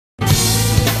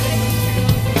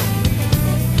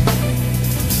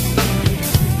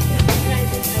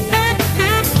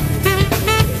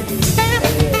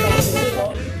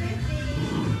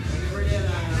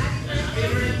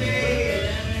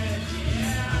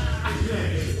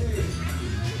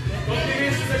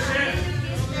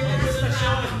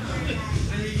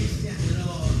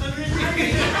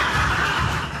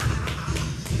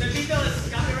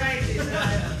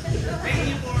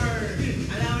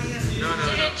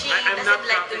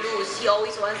he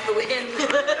always wants to win.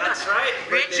 That's right.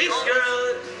 This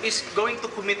girl is going to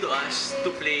commit to us to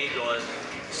play golf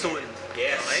soon.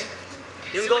 Yes. Okay?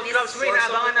 Yung golf clubs mo,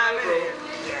 inaabangan namin eh.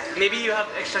 Yeah. Maybe you have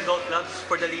extra golf clubs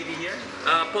for the lady here?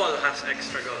 Paul has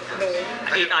extra golf clubs.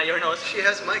 No. 8 iron also. She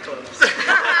has my clubs. I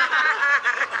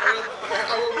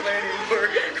won't play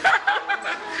anymore.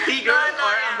 Tea-girl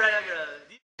or umbrella girl?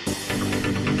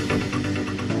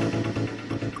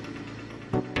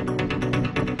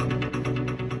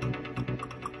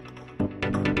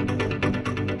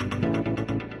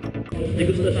 The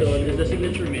Gustation is the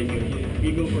signature menu. We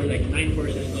go for like 9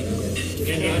 courses on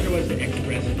and the other one's the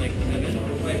express, like 5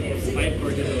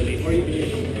 courses only. Or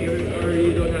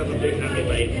you don't have a big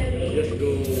appetite, just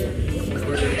go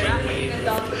for the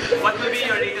What will be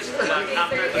your latest vlog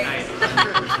after tonight?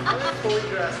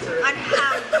 On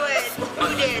how good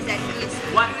food is at Goose.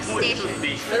 What food should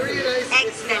be?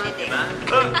 Eggs Benedict.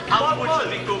 How food should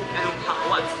be cooked and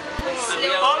what?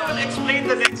 Paul will explain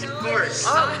the next course.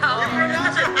 You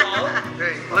pronounce it, Paul.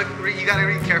 Right. Look, you gotta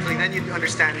read carefully, then you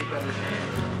understand it better.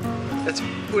 That's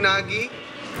unagi,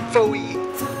 foey,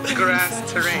 grass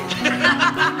terrain.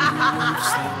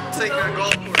 It's like a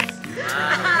golf course.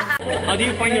 How do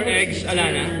you find your eggs,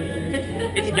 Alana?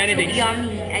 It's Benedict.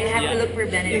 Yummy. I have to look for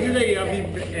Benedict. Is it a yummy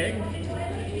egg?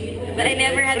 But I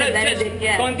never had a Benedict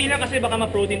yet. Konti lang kasi baka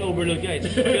ma-protein overload ka. It's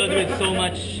filled with so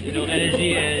much,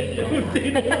 energy and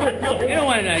you don't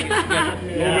want to get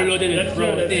overloaded with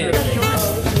protein.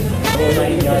 Oh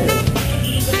my God.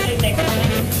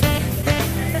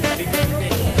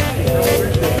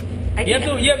 You have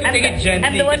to take it gently.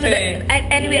 I'm the one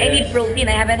anyway, I need protein.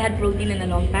 I haven't had protein in a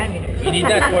long time. You need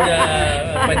that for the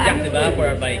padyak, diba? For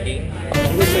our biking.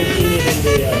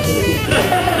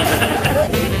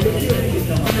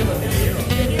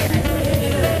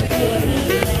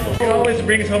 He always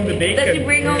brings home the bacon. Does he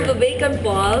bring home the bacon,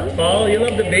 Paul? Paul, you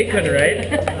love the bacon,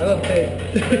 right? I love bacon.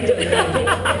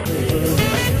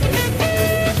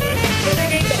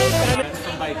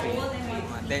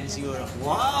 10 euro.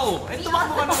 Wow! Eh,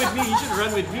 tumakbo ka na with me. You should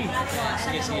run with me.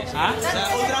 Sige. Ha?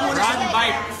 Run,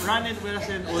 bike. Run it with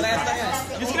us in Ultra.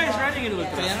 This guy is running in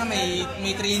Ultra. Kaya nga may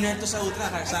trainer to sa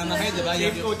Ultra. Kasama kayo, diba?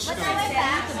 Safe coach ka.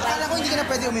 Akala ko hindi ka na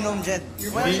pwede uminom, Jed.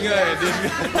 Hindi nga eh.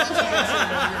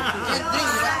 Can't drink,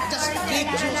 just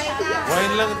grape juice.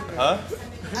 Wine lang. Ha?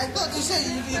 I thought you said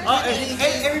you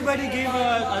Everybody gave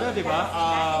diba?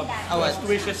 what? Best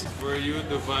wishes for you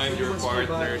to find your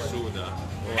partner soon,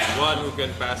 one who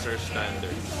can pass her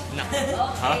standards. No.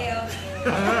 Huh?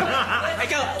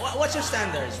 Ikaw, what's your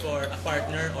standards for a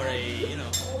partner or a,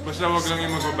 Basta wag lang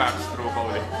yung mag-backstroke ka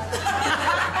ulit.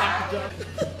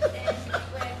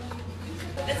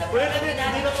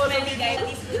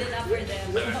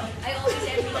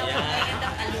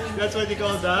 That's what you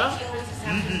call the?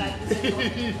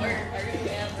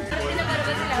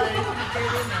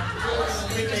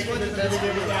 That's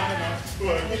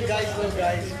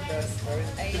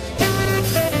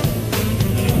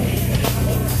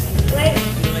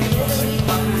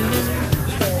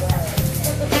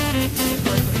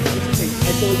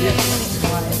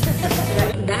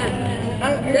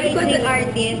because the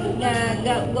artist na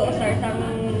go-usar sa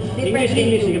different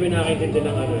English, hindi kami nakakintindi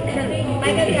ng ano.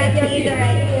 Michael Catlog is the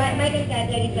right. Michael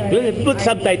Catlog is the right. Put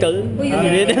subtitle. Who you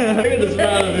Look at the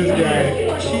smile of this guy.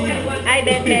 I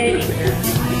bet Benedict.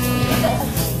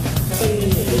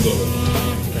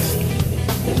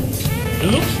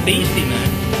 Looks tasty, man.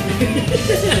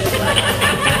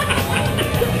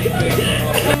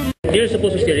 You're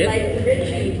supposed to steer it?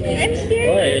 I'm steering.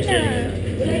 Oh, yeah, you're steering it.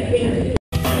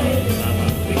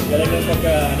 Galang yung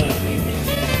pagka,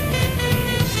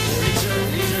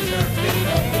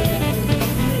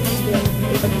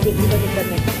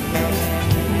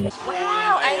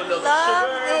 Wow, I love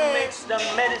this. The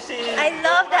medicine. I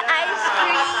love the ice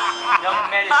cream. The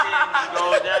medicines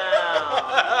go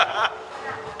down.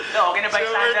 So, okay na ba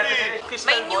yung standard?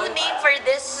 My new name for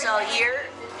this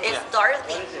year is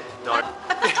Dorothy. You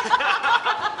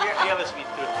have a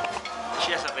sweet tooth.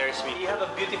 She has a very sweet. You have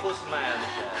a beautiful smile.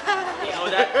 You know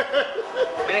that?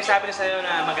 Pinagsabi na sa'yo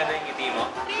na maganda yung ngiti mo.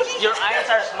 Your eyes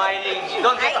are smiling.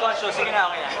 Don't get conscious. Sige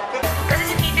na, okay na. Kasi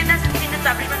si Tita na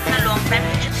sinasabi ko na long time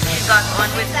she got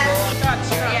on with Scotch.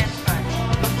 Yes, Scotch.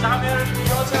 Saka meron,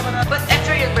 you also have another. But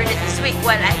ensure you'll burn it this week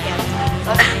while I get.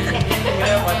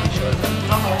 Kaya one tissue.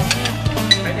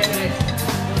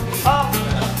 Oh.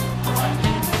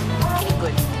 Okay,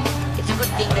 good. It's a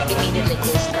good thing that you made it like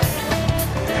this.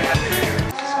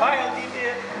 Smile, Titi.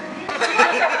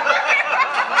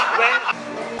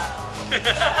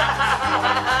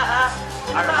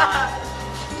 Armand.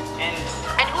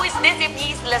 And who is this if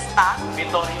he's Lesta?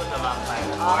 Vittorio the vampire.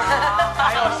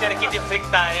 Ayaw, Sir Kit freak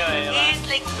tayo eh. He's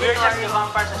like We're just the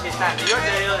vampires as his time. You're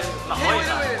the real McCoy.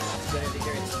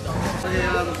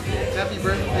 Okay, happy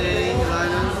birthday,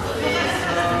 Lana.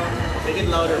 Make it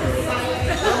louder, bro.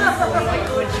 There's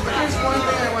one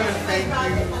thing I want to thank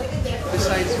you,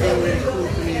 besides being really cool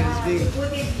to me, is being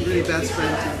really best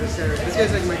friends with this guy. This guy's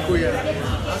like my kuya.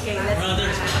 Okay,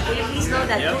 let's please know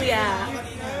that kuya.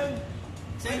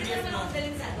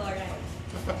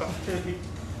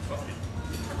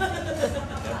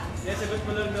 Yes, sagot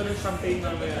mo lang ng champagne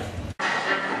mamaya.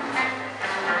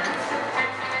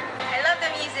 I love the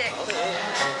music.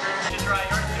 You try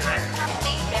yours, right?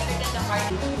 Better than the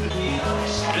party. You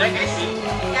like ice tea?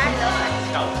 Yeah, I love it.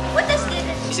 What does this?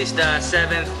 This is the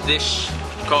 7th dish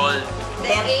called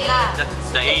The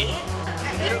the 8th.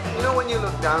 You know when you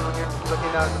look down, when you're looking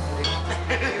down at the plate,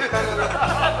 you kind of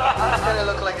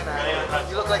look like an actor.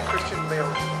 You look like Christian Bale.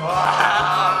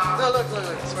 No, look,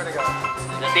 swear to God.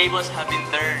 The tables have been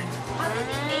turned.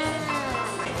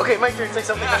 Okay, my turn. Say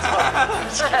something that's fun.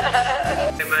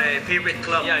 My favorite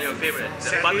club. Yeah, your favorite.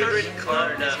 The My butter favorite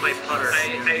club is my putter.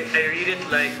 I read it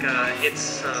like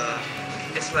it's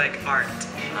like art.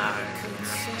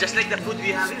 Just like the food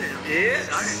we have here. Yes.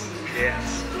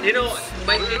 Yes. You know,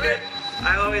 my favorite.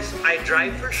 I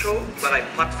drive for show, but I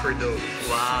putt for dough.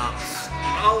 Wow.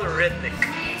 All redneck.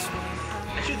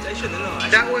 I should know.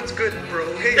 That one's good, bro.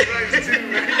 Hey, drives too.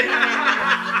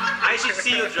 I should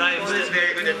see you drive. He's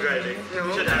very good at driving.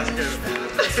 You should ask him.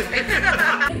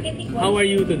 How are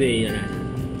you today, Yana?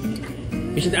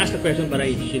 You should ask the question, but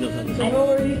she knows how to say.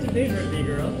 How are you today, birthday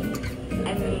girl?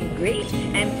 I'm great.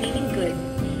 I'm feeling good.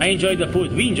 I enjoyed the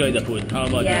food. We enjoyed the food. How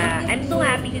about Yeah, I'm so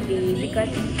happy today because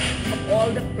of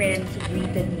all the friends who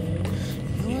greeted me.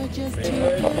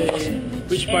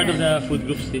 Which part of the food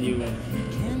groups did you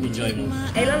enjoy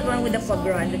most? I love one with the foie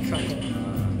gras and the truffle.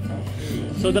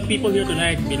 So the people here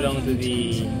tonight belong to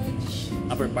the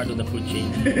upper part of the food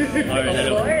chain. Or Of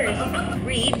course.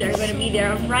 Reed, they're going to be there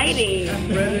on Friday,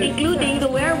 including the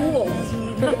werewolves.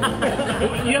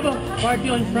 You have a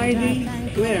party on Friday?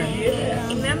 Where?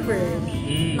 Remember?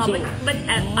 No, So but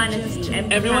honestly,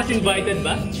 I'm everyone's happy. invited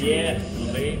back? Yes.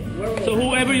 Okay. So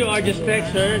whoever you are, just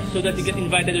text her so that you get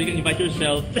invited or you can invite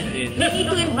yourself in. We need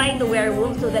to invite the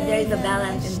werewolf so that there is a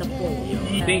balance in the pool.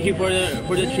 Thank you for the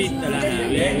treat,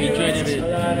 Alana. We enjoyed it.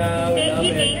 Thank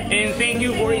you, Nate. And thank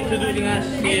you for introducing us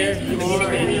here to the Goose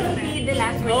family. The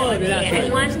last word. Oh, the last I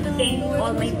word. want to thank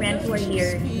all my friends who are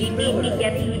here. They made me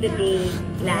get through the day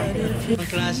laughing. Ang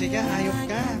klase ka, ayok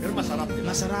ka. Pero masarap, di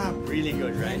ba? Masarap. Really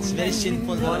good, right? It's very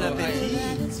simple. Bon appetit.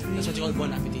 That's what you call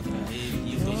bon appetit.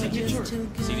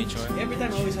 Signature. Every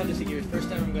time I always have the secret. First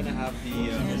time I'm gonna have the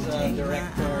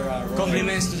director.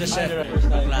 Compliments to the chef.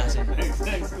 Ang klase.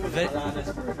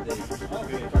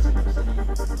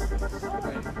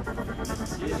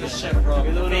 The chef, bro.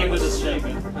 You're the one who ordered the steak. Huh?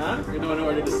 You're the one who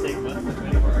ordered the steak, man.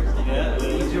 Yeah.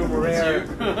 Medium rare.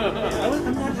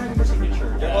 I'm not having the signature.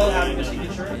 They're all having the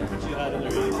signature. But you had it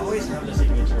already. Always have the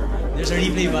signature. There's a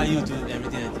replay value to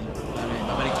everything I do.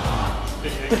 Babalik ko.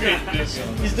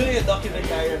 He's doing a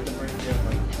documentary of the birthday of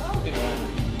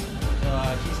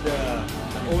he's the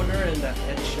owner and the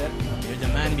head chef. You're the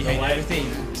man behind everything.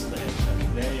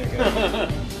 There you go.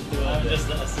 I'm just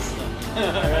the assistant.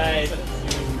 Alright.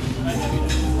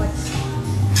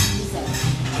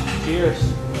 Cheers.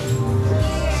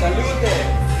 Salute.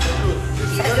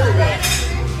 Salute.